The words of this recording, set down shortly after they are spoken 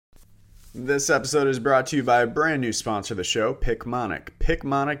This episode is brought to you by a brand new sponsor of the show, Picmonic.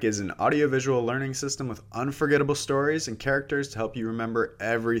 Picmonic is an audiovisual learning system with unforgettable stories and characters to help you remember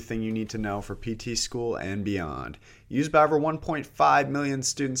everything you need to know for PT school and beyond. Used by over 1.5 million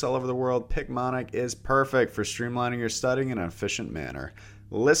students all over the world, Picmonic is perfect for streamlining your studying in an efficient manner.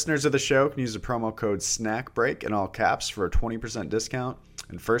 Listeners of the show can use the promo code SNACKBREAK in all caps for a 20% discount,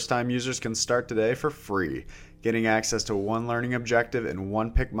 and first-time users can start today for free, getting access to one learning objective and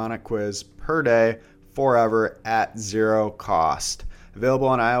one Picmonic quiz per day, forever, at zero cost. Available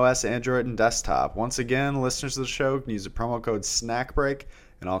on iOS, Android, and desktop. Once again, listeners of the show can use the promo code SNACKBREAK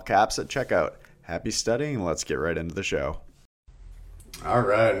in all caps at checkout. Happy studying, and let's get right into the show. All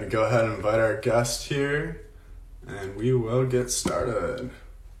right, go ahead and invite our guest here, and we will get started.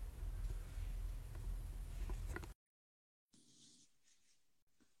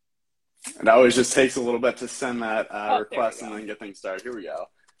 It always just takes a little bit to send that request and then get things started. Here we go.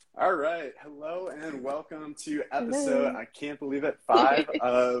 All right. Hello and welcome to episode, I can't believe it, 5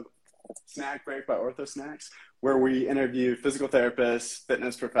 of Snack Break by Ortho Snacks, where we interview physical therapists,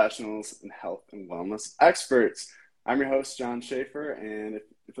 fitness professionals, and health and wellness experts. I'm your host, John Schaefer, and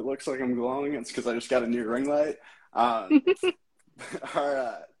if it looks like I'm glowing, it's because I just got a new ring light.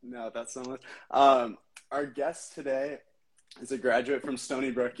 No, that's not much. Our guest today is a graduate from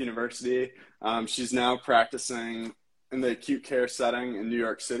Stony Brook University. She's now practicing in the acute care setting in New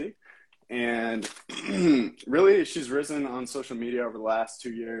York City. And really, she's risen on social media over the last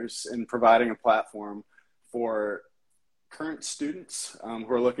 2 years in providing a platform for current students who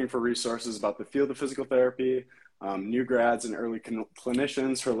are looking for resources about the field of physical therapy, new grads and early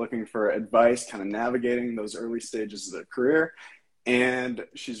clinicians who are looking for advice, kind of navigating those early stages of their career. And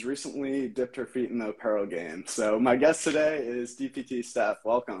she's recently dipped her feet in the apparel game. So my guest today is DPT Steph.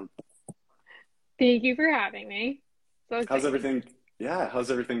 Welcome. Thank you for having me. So how's everything? Yeah,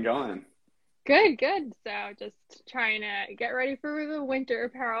 how's everything going? Good. So just trying to get ready for the winter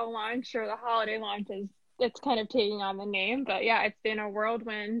apparel launch or the holiday launch. It's kind of taking on the name. But yeah, it's been a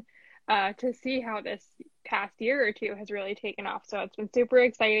whirlwind to see how this past year or two has really taken off. So it's been super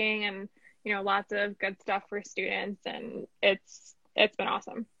exciting and lots of good stuff for students, and it's been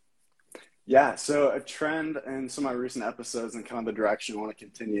awesome. Yeah, so a trend in some of my recent episodes and kind of the direction I want to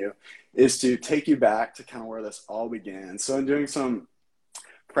continue is to take you back to kind of where this all began. So in doing some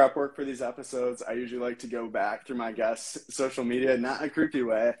prep work for these episodes, I usually like to go back through my guests' social media, not in a creepy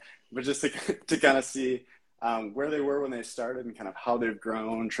way, but just to kind of see where they were when they started and kind of how they've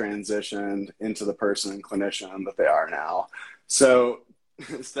grown, transitioned into the person and clinician that they are now. So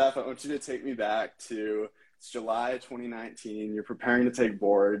Steph, I want you to take me back to July 2019. You're preparing to take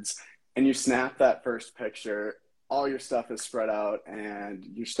boards, and you snap that first picture. All your stuff is spread out, and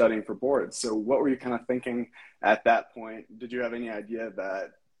you're studying for boards. So what were you kind of thinking at that point? Did you have any idea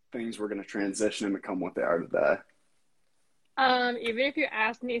that things were going to transition and become what they are today? Even if you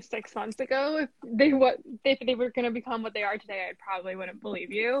asked me 6 months ago if they were going to become what they are today, I probably wouldn't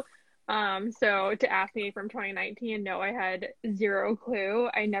believe you. So to ask me from 2019, no, I had zero clue.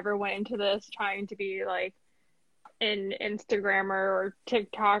 I never went into this trying to be like an Instagrammer or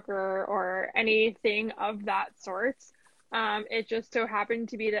TikToker or anything of that sort. It just so happened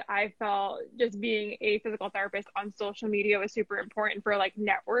to be that I felt just being a physical therapist on social media was super important for like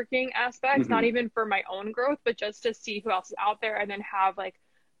networking aspects, not even for my own growth, but just to see who else is out there and then have like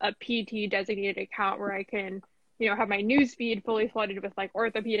a PT designated account where I can have my news feed fully flooded with like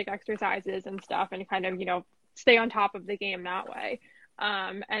orthopedic exercises and stuff and kind of, stay on top of the game that way.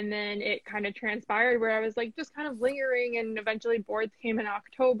 And then it kind of transpired where I was like just kind of lingering, and eventually boards came in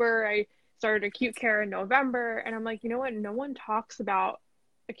October. I started acute care in November, and I'm like, you know what? No one talks about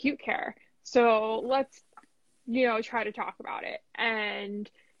acute care. So let's, try to talk about it. And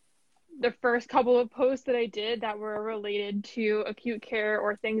the first couple of posts that I did that were related to acute care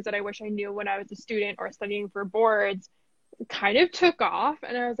or things that I wish I knew when I was a student or studying for boards kind of took off.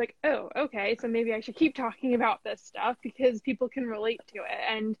 And I was like, oh, okay, so maybe I should keep talking about this stuff because people can relate to it.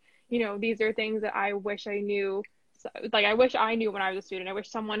 And, these are things that I wish I knew. So, like, I wish I knew when I was a student. I wish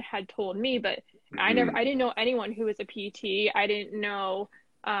someone had told me, but I didn't know anyone who was a PT. I didn't know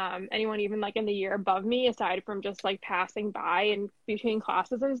anyone even like in the year above me, aside from just like passing by and between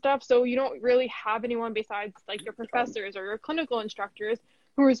classes and stuff. So you don't really have anyone besides like your professors or your clinical instructors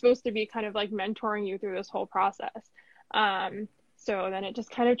who are supposed to be kind of like mentoring you through this whole process. So then it just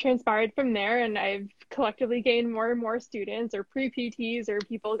kind of transpired from there, and I've collectively gained more and more students or pre-PTs or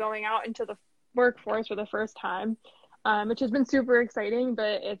people going out into the workforce for the first time, which has been super exciting.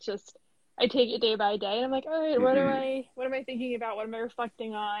 But it's just, I take it day by day, and I'm like, all right, what am I thinking about? What am I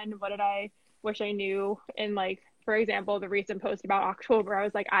reflecting on? What did I wish I knew in like for example, the recent post about October, I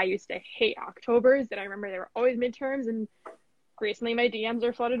was like, I used to hate Octobers, and I remember they were always midterms, and recently my DMs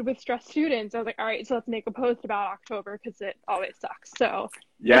are flooded with stressed students. I was like, all right, so let's make a post about October because it always sucks. So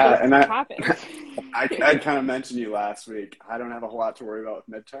it Yeah, just and happens. I kind of mentioned you last week. I don't have a whole lot to worry about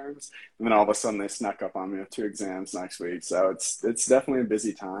with midterms, and then all of a sudden they snuck up on me with 2 exams next week. So it's definitely a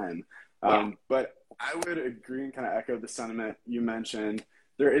busy time. Yeah. But I would agree and kind of echo the sentiment you mentioned.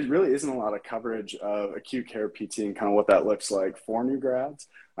 There really isn't a lot of coverage of acute care PT and kind of what that looks like for new grads.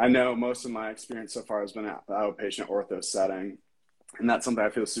 I know most of my experience so far has been at the outpatient ortho setting, and that's something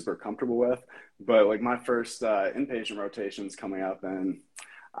I feel super comfortable with. But like my first inpatient rotation is coming up, and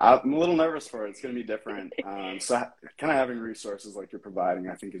I'm a little nervous for it. It's going to be different. So kind of having resources like you're providing,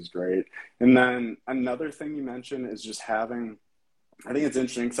 I think is great. And then another thing you mentioned is just having, I think it's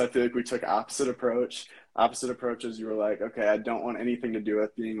interesting because I feel like we took opposite approaches. You were like, okay, I don't want anything to do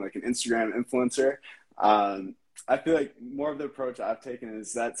with being like an Instagram influencer. I feel like more of the approach I've taken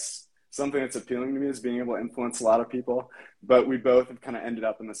is that's something that's appealing to me, is being able to influence a lot of people. But we both have kind of ended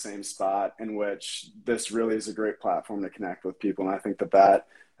up in the same spot, in which this really is a great platform to connect with people. And I think that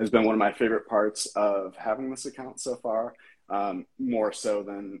has been one of my favorite parts of having this account so far. More so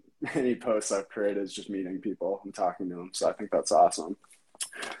than any posts I've created, is just meeting people and talking to them. So I think that's awesome.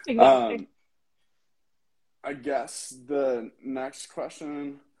 Exactly. I guess the next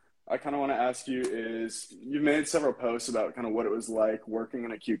question I kind of want to ask you is, you've made several posts about kind of what it was like working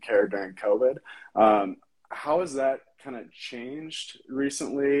in acute care during COVID. How has that kind of changed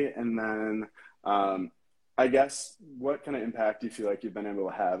recently? And then I guess what kind of impact do you feel like you've been able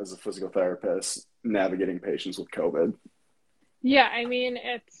to have as a physical therapist navigating patients with COVID? Yeah, I mean,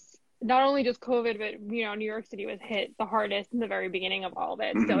 it's not only just COVID, but New York City was hit the hardest in the very beginning of all of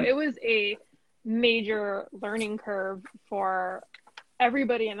it. So Mm-hmm. it was a major learning curve for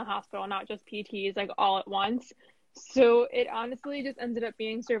everybody in the hospital, not just PTs, like all at once. So it honestly just ended up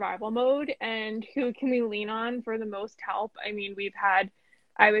being survival mode. And who can we lean on for the most help? I mean,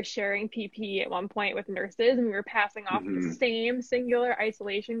 I was sharing PPE at one point with nurses, and we were passing off the Mm-hmm. same singular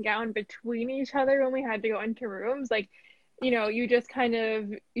isolation gown between each other when we had to go into rooms. Like, you just kind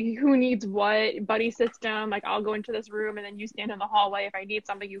of, who needs what buddy system. Like, I'll go into this room and then you stand in the hallway. If I need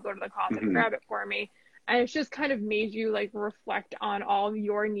something, you go to the closet and Mm-hmm. grab it for me. And it's just kind of made you like reflect on all of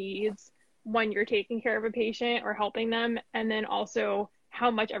your needs when you're taking care of a patient or helping them, and then also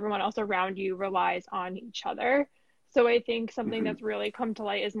how much everyone else around you relies on each other. So I think something Mm-hmm. that's really come to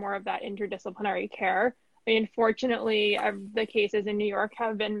light is more of that interdisciplinary care. I mean, fortunately, the cases in New York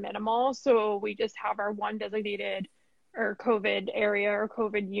have been minimal, so we just have our one designated or COVID area or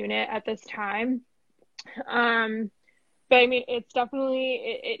COVID unit at this time. But I mean, it's definitely,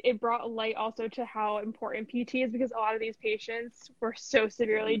 it brought light also to how important PT is, because a lot of these patients were so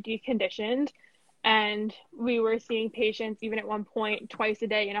severely deconditioned, and we were seeing patients even at one point twice a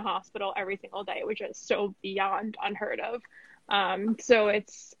day in a hospital every single day, which is so beyond unheard of. So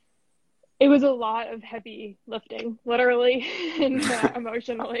it was a lot of heavy lifting, literally and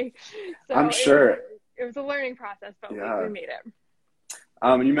emotionally. I'm So sure. it was a learning process, but we Yeah. made it.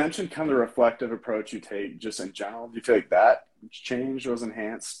 You mentioned kind of the reflective approach you take just in general. Do you feel like that changed, was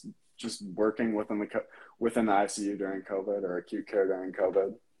enhanced, just working within the ICU during COVID or acute care during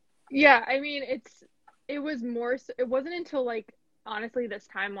COVID? Yeah, I mean, it was more so, it wasn't until like honestly this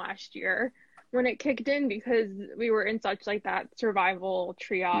time last year when it kicked in, because we were in such like that survival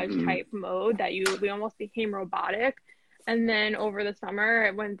triage Mm-hmm. type mode that we almost became robotic. And then over the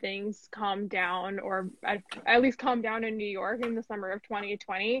summer, when things calmed down, or at least calmed down in New York in the summer of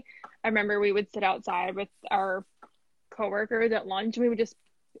 2020, I remember we would sit outside with our coworkers at lunch, and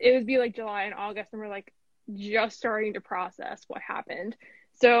it would be like July and August, and we're like just starting to process what happened.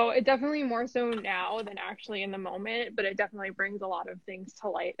 So it definitely more so now than actually in the moment, but it definitely brings a lot of things to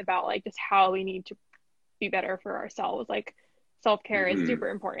light about like just how we need to be better for ourselves. Like, self-care is Mm-hmm. super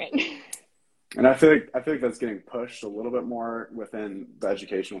important. And I feel like that's getting pushed a little bit more within the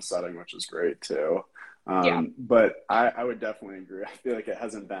educational setting, which is great too. Yeah. But I would definitely agree. I feel like it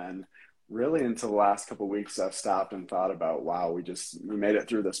hasn't been really until the last couple of weeks I've stopped and thought about, wow, we made it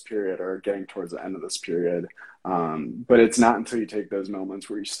through this period, or getting towards the end of this period. But it's not until you take those moments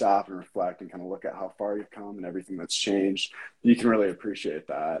where you stop and reflect and kind of look at how far you've come and everything that's changed, you can really appreciate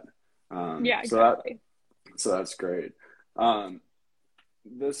that. Yeah, So that exactly. so that's great. Um,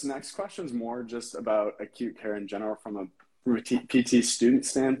 this next question is more just about acute care in general from a PT student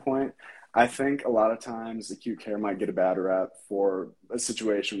standpoint. I think a lot of times acute care might get a bad rep for a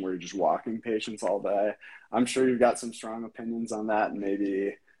situation where you're just walking patients all day. I'm sure you've got some strong opinions on that, and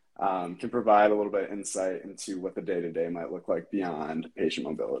maybe can provide a little bit of insight into what the day-to-day might look like beyond patient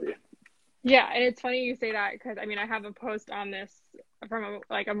mobility. Yeah, and it's funny you say that because I mean I have a post on this from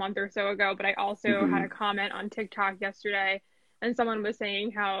like a month or so ago, but I also had a Hmm. comment on TikTok yesterday, and someone was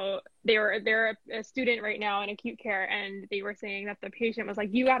saying how they're a student right now in acute care, and they were saying that the patient was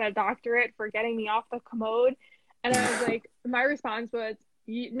like, "You got a doctorate for getting me off the commode," and I was like, my response was,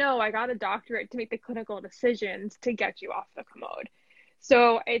 "No, I got a doctorate to make the clinical decisions to get you off the commode."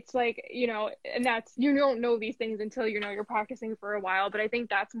 So it's like, and that's, you don't know these things until you're practicing for a while. But I think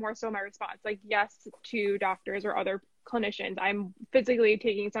that's more so my response. Like, yes, to doctors or other clinicians, I'm physically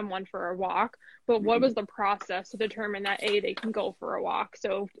taking someone for a walk, but what Hmm. was the process to determine that A, they can go for a walk?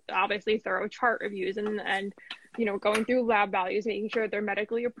 So obviously thorough chart reviews and going through lab values, making sure they're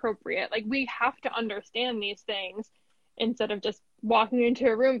medically appropriate. Like, we have to understand these things instead of just walking into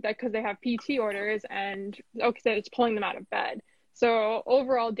a room that because they have PT orders and okay, so it's pulling them out of bed. So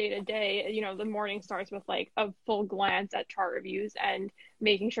overall, day to day, the morning starts with like a full glance at chart reviews and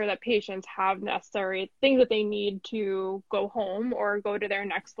making sure that patients have necessary things that they need to go home or go to their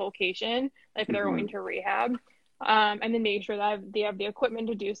next location, like if they're going Hmm. to rehab. And then make sure that they have the equipment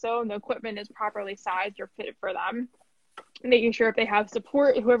to do so, and the equipment is properly sized or fitted for them. Making sure if they have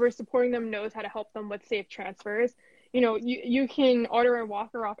support, whoever's supporting them knows how to help them with safe transfers. You can order a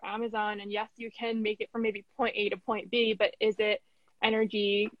walker off Amazon, and yes, you can make it from maybe point A to point B, but is it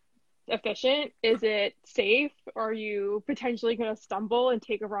energy efficient? Is it safe? Are you potentially going to stumble and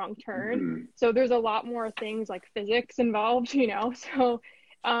take a wrong turn? Hmm. So there's a lot more things like physics involved. So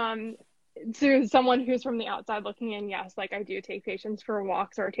um, to someone who's from the outside looking in, yes, like I do take patients for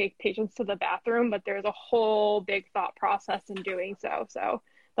walks or take patients to the bathroom, but there's a whole big thought process in doing so. So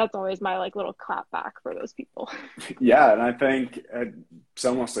that's always my like little clap back for those people. Yeah, and I think it's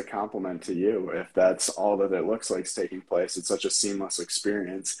almost a compliment to you if that's all that it looks like is taking place. It's such a seamless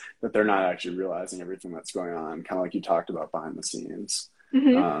experience that they're not actually realizing everything that's going on, kind of like you talked about behind the scenes.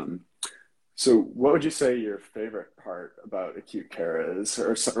 Mm-hmm. Um, so, what would you say your favorite part about acute care is,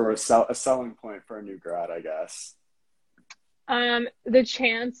 or a selling point for a new grad, I guess? The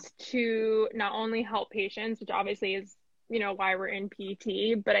chance to not only help patients, which obviously is, why we're in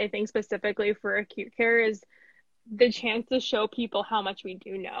PT, but I think specifically for acute care is the chance to show people how much we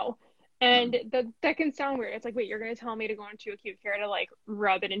do know. And that can sound weird. It's like, wait, you're going to tell me to go into acute care to like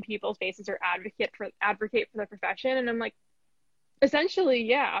rub it in people's faces or advocate for the profession? And I'm like, essentially,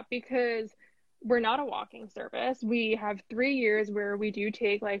 yeah, because we're not a walking service. We have 3 years where we do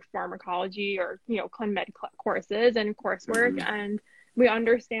take like pharmacology or, clin med courses and coursework, Hmm. and we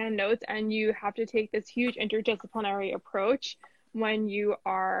understand notes, and you have to take this huge interdisciplinary approach when you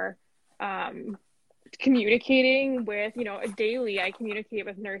are communicating with, daily, I communicate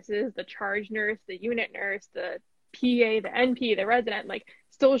with nurses, the charge nurse, the unit nurse, the PA, the NP, the resident, like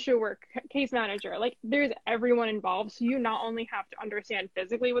social work, case manager, like there's everyone involved. So you not only have to understand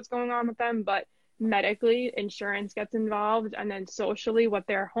physically what's going on with them, but medically, insurance gets involved, and then socially, what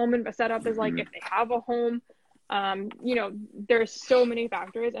their home setup is like Hmm. if they have a home. There's so many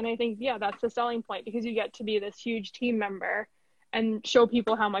factors, and I think, yeah, that's the selling point because you get to be this huge team member and show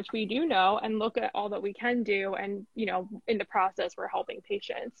people how much we do know and look at all that we can do. And, in the process, we're helping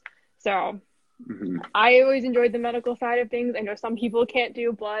patients. So Hmm. I always enjoyed the medical side of things. I know some people can't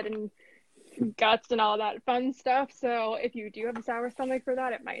do blood and guts and all that fun stuff. So if you do have a sour stomach for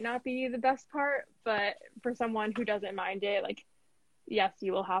that, it might not be the best part. But for someone who doesn't mind it, like, yes,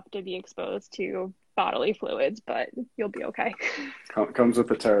 you will have to be exposed to bodily fluids, but you'll be okay. Comes with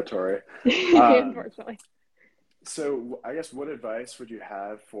the territory. Um, Unfortunately. So, I guess what advice would you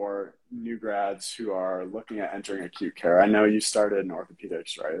have for new grads who are looking at entering acute care? I know you started in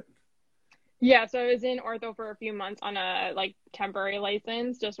orthopedics, right? Yeah, so I was in ortho for a few months on a like temporary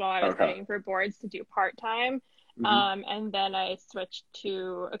license just while I was Okay. studying for boards to do part-time. Hmm. And then I switched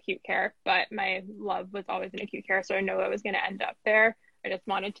to acute care, but my love was always in acute care, so I know I was going to end up there. I just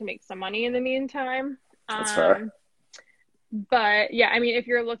wanted to make some money in the meantime. That's fair. Um, but yeah, I mean, if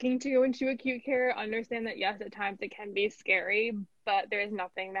you're looking to go into acute care, understand that yes, at times it can be scary, but there's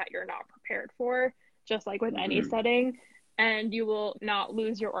nothing that you're not prepared for, just like with any Hmm. setting. And you will not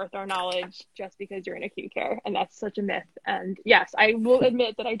lose your ortho knowledge just because you're in acute care. And that's such a myth. And yes, I will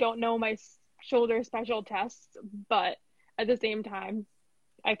admit that I don't know my shoulder special tests, but at the same time,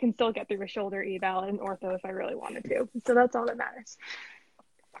 I can still get through a shoulder eval in ortho if I really wanted to. So that's all that matters.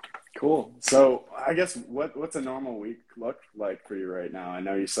 Cool. So, I guess what's a normal week look like for you right now? I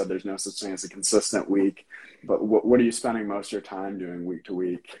know you said there's no such thing as a consistent week, but what are you spending most of your time doing week to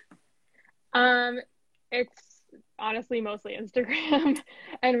week? Um, it's honestly mostly Instagram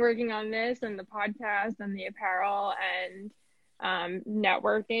and working on this and the podcast and the apparel and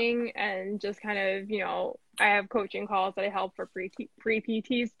networking and just kind of, I have coaching calls that I help for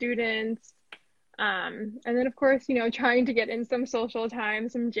pre-PT students. And then of course, trying to get in some social time,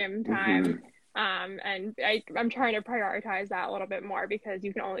 some gym time. Hmm. And I'm trying to prioritize that a little bit more because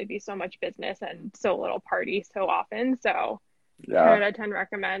you can only be so much business and so little party so often. So 10 Yeah. out of 10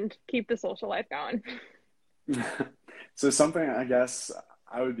 recommend keep the social life going. So something I guess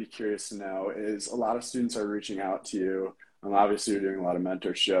I would be curious to know is a lot of students are reaching out to you. Obviously, you're doing a lot of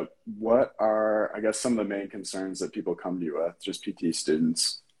mentorship. What are, I guess, some of the main concerns that people come to you with, just PT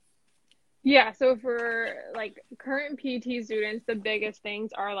students? Yeah, so for like current PT students, the biggest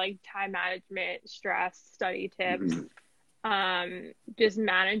things are like time management, stress, study tips, Hmm. just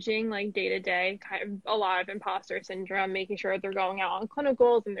managing like day to day, kind of a lot of imposter syndrome, making sure they're going out on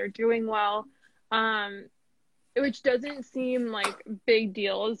clinicals and they're doing well. Um, which doesn't seem like big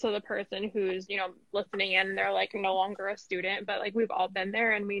deals to the person who's, listening in and they're like no longer a student, but like we've all been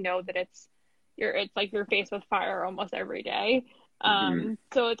there and we know that it's like you're faced with fire almost every day. Hmm.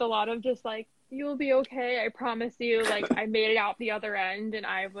 So it's a lot of just like, you'll be okay. I promise you. Like I made it out the other end and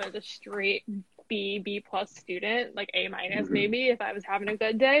I was a straight B plus student, like A minus Hmm. maybe if I was having a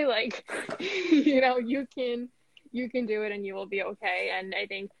good day. Like, you can do it and you will be okay. And I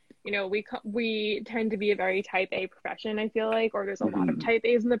think, we tend to be a very type A profession, I feel like, or there's a lot of Hmm. type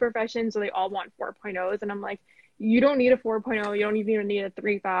A's in the profession, so they all want 4.0s. And I'm like, you don't need a 4.0, you don't even need a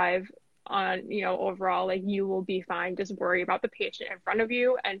 3.5 on, overall, like you will be fine. Just worry about the patient in front of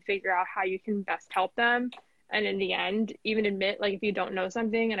you and figure out how you can best help them. And in the end, even admit like if you don't know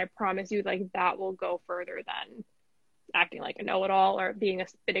something, and I promise you like that will go further than acting like a know-it-all or being a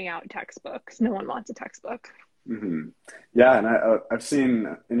spitting out textbook. 'Cause no one wants a textbook. Hmm. Yeah, and I've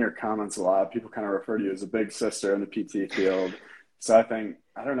seen in your comments a lot, people kind of refer to you as a big sister in the PT field. So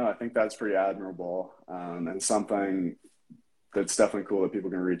I don't know, I think that's pretty admirable, and something that's definitely cool that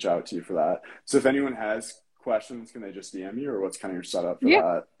people can reach out to you for that. So if anyone has questions, can they just DM you, or what's kind of your setup for Yeah,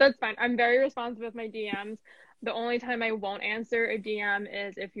 that? that's fine. I'm very responsive with my DMs. The only time I won't answer a DM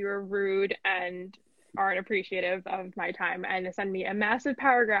is if you're rude and aren't appreciative of my time and send me a massive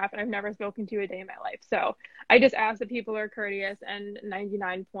paragraph and I've never spoken to you a day in my life. So I just ask that people are courteous, and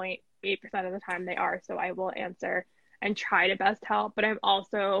 99.8% of the time they are. So I will answer and try to best help. But I'm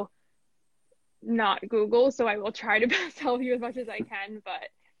also not Google, so I will try to best help you as much as I can. But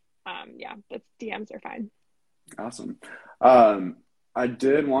yeah, that's DMs are fine. Awesome. Um, I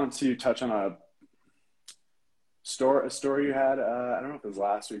did want to touch on a story you had. I don't know if it was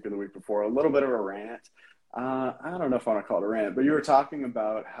last week or the week before. A little bit of a rant. I don't know if I want to call it a rant, but you were talking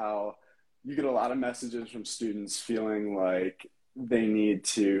about how you get a lot of messages from students feeling like they need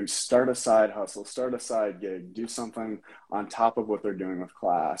to start a side hustle, start a side gig, do something on top of what they're doing with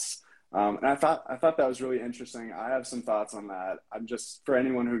class. And I thought that was really interesting. I have some thoughts on that. I'm just for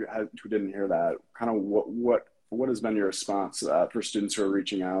anyone who didn't hear that, kind of what has been your response to that for students who are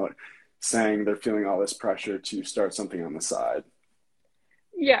reaching out, saying they're feeling all this pressure to start something on the side?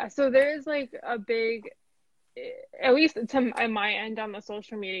 Yeah, so there is like a big, at least to on my end on the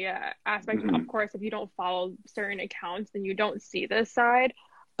social media aspect, and of Hmm. course, if you don't follow certain accounts, then you don't see this side.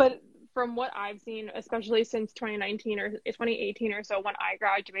 But from what I've seen, especially since 2019 or 2018 or so, when I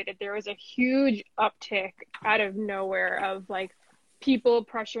graduated, there was a huge uptick out of nowhere of like people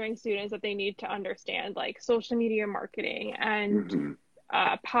pressuring students that they need to understand like social media marketing and Hmm.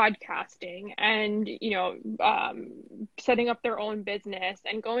 podcasting and setting up their own business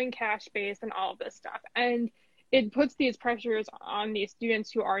and going cash based and all of this stuff. And it puts these pressures on these students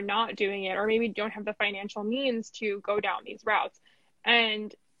who are not doing it or maybe don't have the financial means to go down these routes.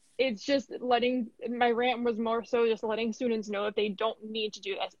 And it's just letting my rant was more so just letting students know that they don't need to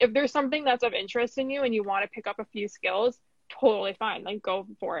do this. If there's something that's of interest in you and you want to pick up a few skills, totally fine, like go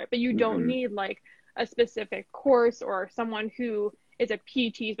for it. But you don't Hmm. need like a specific course or someone who is a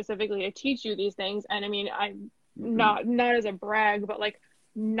PT specifically to teach you these things. And I mean, I'm Hmm. not as a brag, but like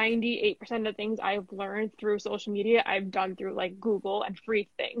 98% of the things I've learned through social media, I've done through like Google and free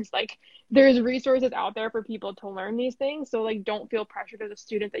things. Like there's resources out there for people to learn these things. So like don't feel pressured as a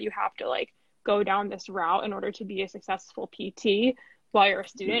student that you have to like go down this route in order to be a successful PT while you're a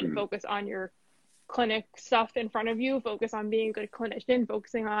student. Hmm. Focus on your clinic stuff in front of you, focus on being a good clinician,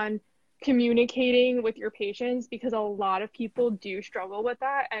 focusing on communicating with your patients because a lot of people do struggle with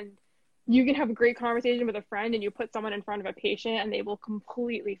that. And you can have a great conversation with a friend and you put someone in front of a patient and they will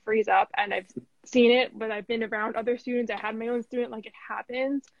completely freeze up. And I've seen it, but I've been around other students. I had my own student, like it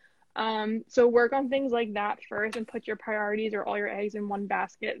happens. So work on things like that first and put your priorities or all your eggs in one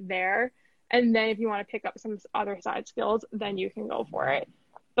basket there. And then if you want to pick up some other side skills, then you can go for it.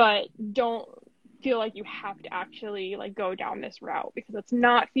 But don't feel like you have to actually like go down this route because it's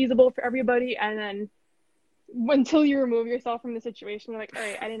not feasible for everybody. And then until you remove yourself from the situation, you're like, all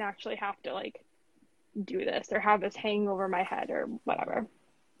right, I didn't actually have to like do this or have this hanging over my head or whatever.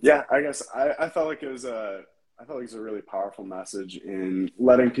 Yeah, I guess I felt like it was a really powerful message in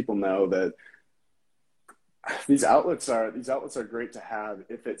letting people know that these outlets are great to have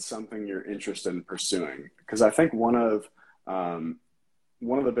if it's something you're interested in pursuing. Because I think one of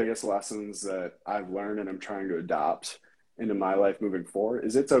the biggest lessons that I've learned and I'm trying to adopt into my life moving forward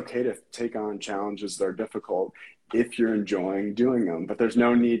is it's okay to take on challenges that are difficult if you're enjoying doing them. But there's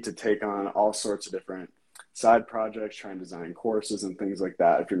no need to take on all sorts of different side projects, try and design courses and things like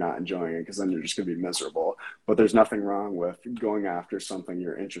that if you're not enjoying it, because then you're just going to be miserable. But there's nothing wrong with going after something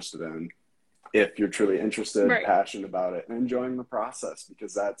you're interested in if you're truly interested, Right. passionate about it, and enjoying the process,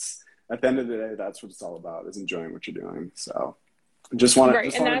 because that's, at the end of the day, that's what it's all about, is enjoying what you're doing. So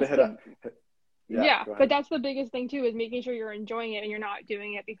wanted to hit up. Yeah, but that's the biggest thing too, is making sure you're enjoying it and you're not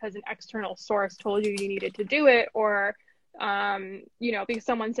doing it because an external source told you needed to do it, or because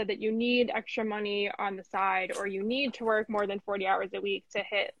someone said that you need extra money on the side, or you need to work more than 40 hours a week to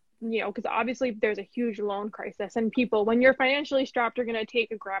hit, because obviously there's a huge loan crisis, and people, when you're financially strapped, are going to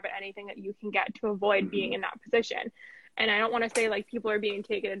take a grab at anything that you can get to avoid being in that position. And I don't want to say like people are being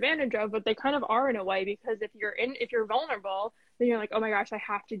taken advantage of, but they kind of are in a way, because if you're vulnerable, then you're like, oh my gosh, I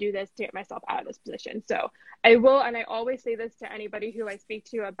have to do this to get myself out of this position. So I will, and I always say this to anybody who I speak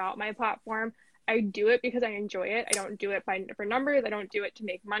to about my platform, I do it because I enjoy it. I don't do it for numbers. I don't do it to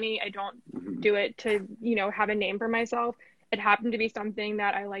make money. I don't do it to, have a name for myself. It happened to be something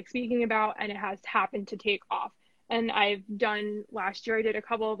that I like speaking about, and it has happened to take off. And last year I did a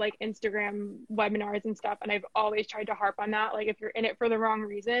couple of like Instagram webinars and stuff, and I've always tried to harp on that. Like, if you're in it for the wrong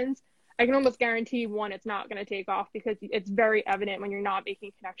reasons, I can almost guarantee, one, it's not going to take off, because it's very evident when you're not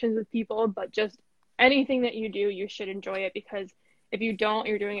making connections with people. But just anything that you do, you should enjoy it, because if you don't,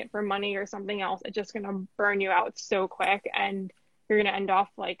 you're doing it for money or something else, it's just going to burn you out so quick, and you're going to end off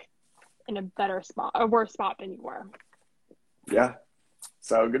like in a worse spot than you were. Yeah.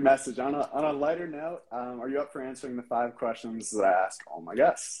 So good message. On a lighter note, are you up for answering the 5 questions that I ask all my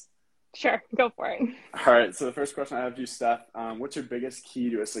guests? Sure, go for it. All right. So the first question I have to you, Steph, what's your biggest key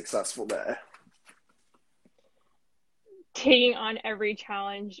to a successful day? Taking on every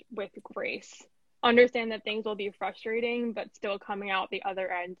challenge with grace. Understand that things will be frustrating, but still coming out the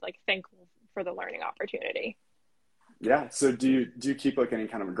other end, like, thankful for the learning opportunity. Yeah. So do you keep like any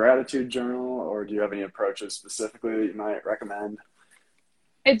kind of a gratitude journal, or do you have any approaches specifically that you might recommend?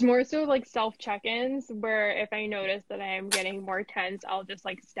 It's more so like self check-ins, where if I notice that I am getting more tense, I'll just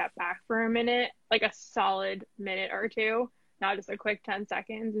like step back for a minute, like a solid minute or two, not just a quick 10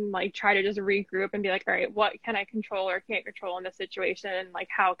 seconds, and like try to just regroup and be like, all right, what can I control or can't control in this situation? Like,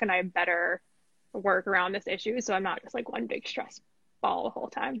 how can I better work around this issue so I'm not just like one big stress ball the whole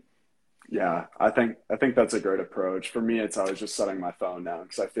time? Yeah, I think that's a great approach. For me, it's always just setting my phone down,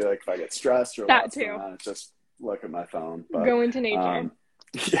 because I feel like if I get stressed or That what's too. going on, it's just look at my phone. But go into nature.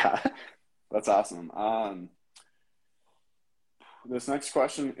 yeah, that's awesome. This next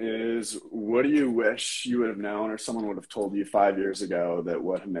question is, what do you wish you would have known or someone would have told you 5 years ago that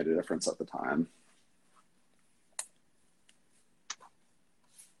would have made a difference at the time?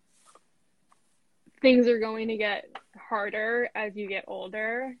 Things are going to get harder as you get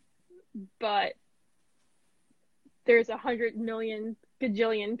older, but there's 100 million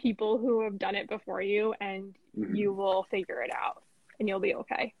gajillion people who have done it before you, and you will figure it out, and you'll be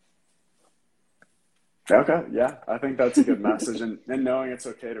okay. Okay, yeah, I think that's a good message, and knowing it's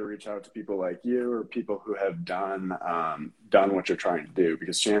okay to reach out to people like you, or people who have done what you're trying to do,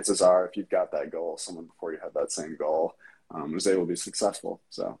 because chances are, if you've got that goal, someone before you had that same goal was able to be successful.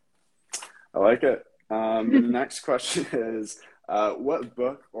 So I like it. The next question is, what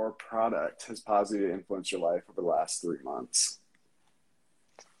book or product has positively influenced your life over the last 3 months?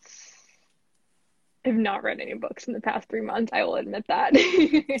 I've not read any books in the past 3 months. I will admit that.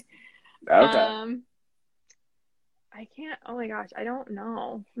 Okay. I can't. Oh my gosh, I don't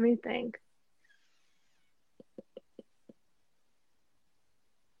know. Let me think.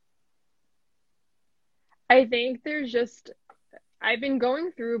 I think I've been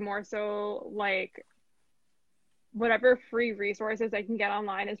going through more so like whatever free resources I can get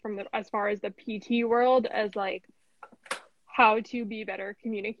online is as far as the PT world, as like how to be better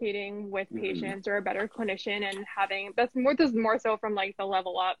communicating with patients, or a better clinician, and this is more so from like the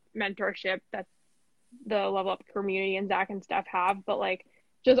Level Up mentorship that the Level Up community and Zach and Steph have, but like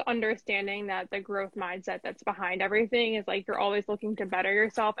just understanding that the growth mindset that's behind everything is like, you're always looking to better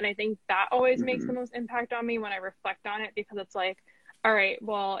yourself. And I think that always makes the most impact on me when I reflect on it, because it's like, all right,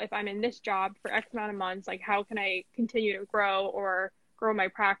 well, if I'm in this job for X amount of months, like how can I continue to grow or grow my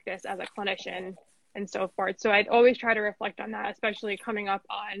practice as a clinician and so forth. So I'd always try to reflect on that, especially coming up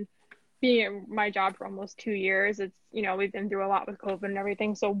on being at my job for almost 2 years. It's, we've been through a lot with COVID and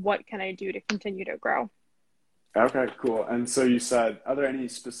everything. So what can I do to continue to grow? Okay, cool. And so you said, are there any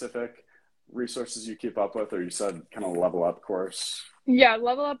specific resources you keep up with, or you said kind of Level Up course? Yeah,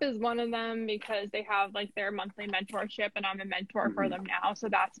 Level Up is one of them because they have like their monthly mentorship and I'm a mentor for Mm-hmm. them now. So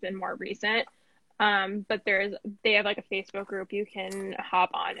that's been more recent. But they have like a Facebook group you can hop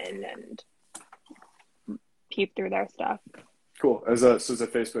on and peep through their stuff. Cool. So is a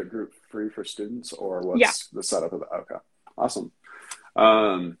Facebook group free for students, or Yeah. what's the setup of it? Okay, awesome.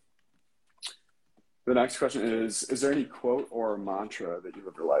 The next question is there any quote or mantra that you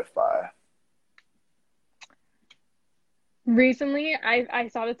live your life by? Recently, I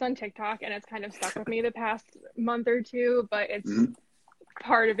saw this on TikTok and it's kind of stuck with me the past month or two, but it's Mm-hmm.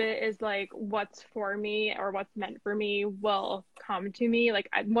 part of it is like what's for me or what's meant for me will come to me. Like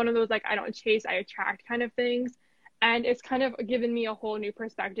one of those like I don't chase, I attract kind of things. And it's kind of given me a whole new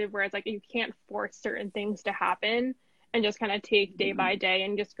perspective where it's like you can't force certain things to happen and just kind of take day by day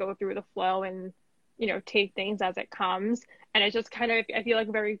and just go through the flow and take things as it comes. And it's just kind of, I feel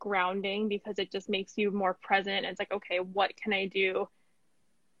like very grounding because it just makes you more present. And it's like, okay, what can I do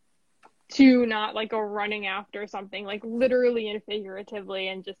to not like go running after something like literally and figuratively,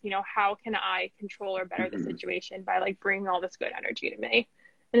 and just how can I control or better the Mm-hmm. situation by like bringing all this good energy to me.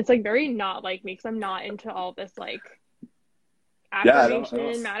 And it's like very not like me, because I'm not into all this like Yeah, affirmation yeah, I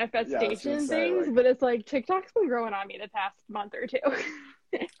was gonna manifestation say, things, like, but it's like TikTok's been growing on me the past month or two.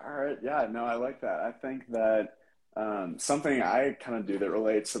 all right, yeah, no, I like that. I think that something I kind of do that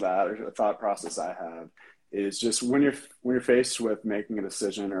relates to that, or a thought process I have, is just when you're faced with making a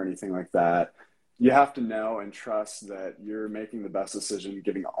decision or anything like that, you have to know and trust that you're making the best decision,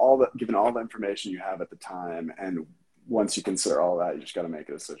 given all the information you have at the time. And once you consider all that, you just got to make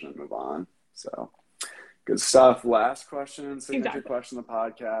a decision and move on. So good stuff. Last question, signature Exactly. question of the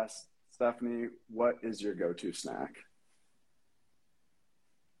podcast. Stephanie, what is your go-to snack?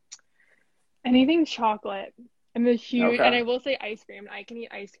 Anything chocolate. I'm a huge, and Okay. I will say ice cream. I can eat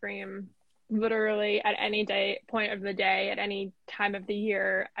ice cream literally at any point of the day, at any time of the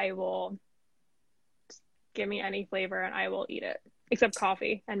year. I will give me any flavor and I will eat it, except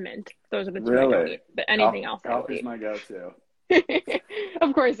coffee and mint. Those are the two I don't Really? eat, but anything else I will Coffee's eat. my go-to.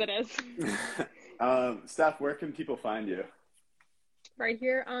 Of course it is. Steph, where can people find you? Right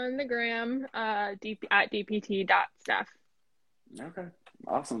here on the gram, at dpt.steph. Okay,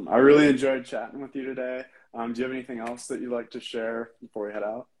 awesome. I really enjoyed chatting with you today. Do you have anything else that you'd like to share before we head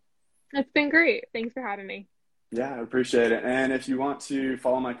out? It's been great. Thanks for having me. Yeah, I appreciate it. And if you want to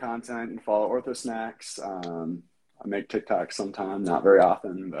follow my content and follow Ortho Snacks, I make TikToks sometime, not very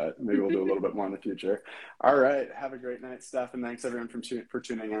often, but maybe we'll do a little bit more in the future. All right. Have a great night, Steph, and thanks everyone for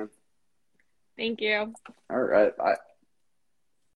tuning in. Thank you. All right. Bye.